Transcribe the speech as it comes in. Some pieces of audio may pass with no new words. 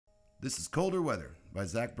This is Colder Weather by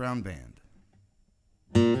Zac Brown Band.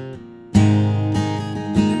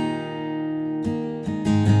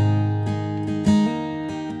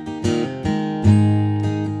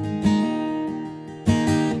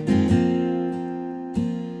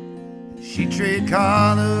 She'd trade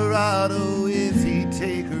Colorado if he'd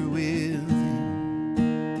take her with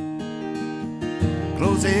him.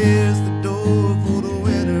 Closes the door for the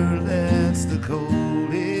winter, lets the cold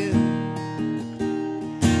in.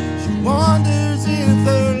 She wonders if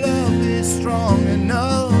her love is strong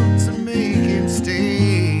enough to make him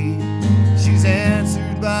stay. She's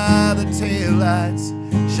answered by the taillights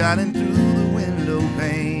shining through the window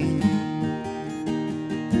pane.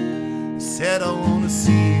 Said, I want to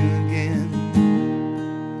see you again,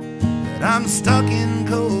 but I'm stuck in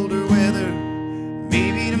colder weather.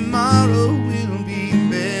 Maybe tomorrow will be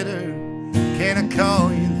better. Can I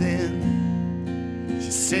call you then? She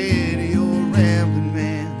said, you're a rambling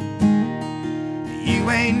man, you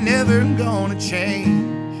ain't never gonna change.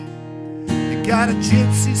 You got a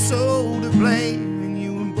gypsy soul to blame, and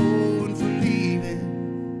you were born for leaving.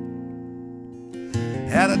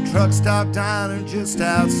 At a truck stop diner just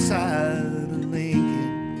outside of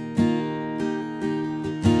Lincoln,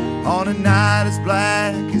 on a night as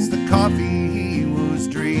black as the coffee he was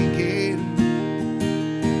drinking.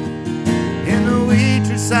 In the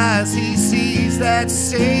waitress' eyes he sees that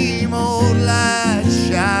same old light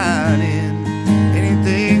shining, and he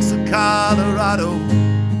thinks of Colorado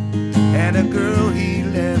and a girl he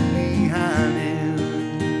left behind him.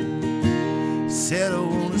 Said, I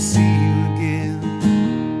want to see you again,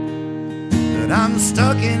 but I'm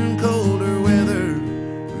stuck in colder weather.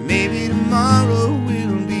 Maybe tomorrow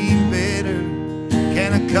will be better.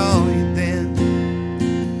 Can I call you then?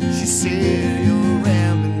 She said, you're a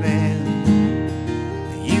rambling man,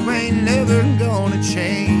 you ain't never gonna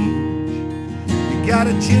change. You got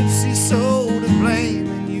a gypsy soul to blame,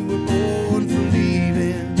 and you were born for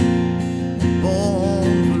leaving.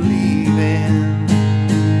 Born for leaving.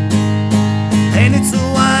 And it's a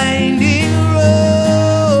winding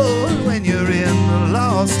road when you're in the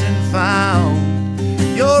lost and found.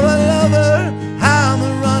 You're a lover, I'm a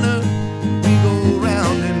runner, we go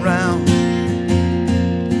round and round.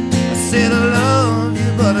 I said I love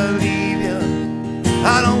you, but I leave you.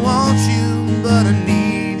 I don't want you, but I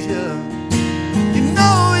need you. You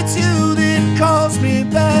know it's you that calls me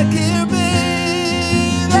back here, baby.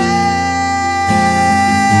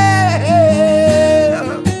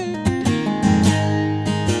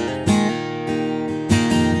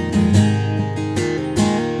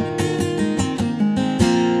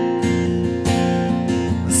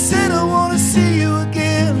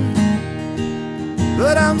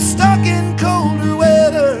 But I'm stuck in colder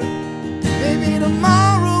weather. Maybe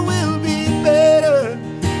tomorrow will be better.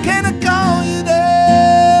 Can I call you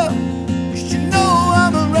there? 'Cause you know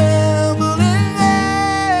I'm a rambling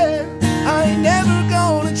man, I ain't never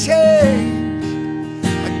gonna change.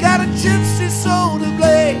 I got a gypsy soul to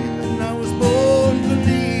blame, and I was born for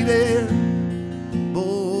leaving.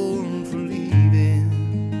 Born for leaving.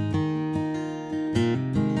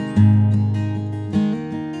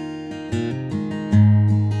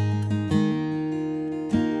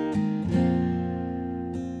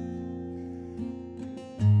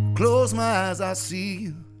 Close my eyes, I see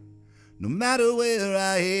you, no matter where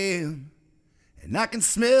I am. And I can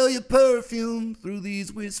smell your perfume through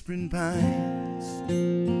these whispering pines.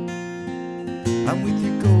 I'm with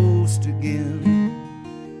your ghost again.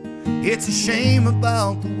 It's a shame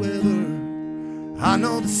about the weather, I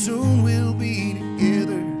know that soon we'll be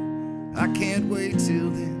together. I can't wait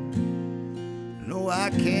till then. No,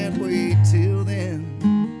 I can't wait till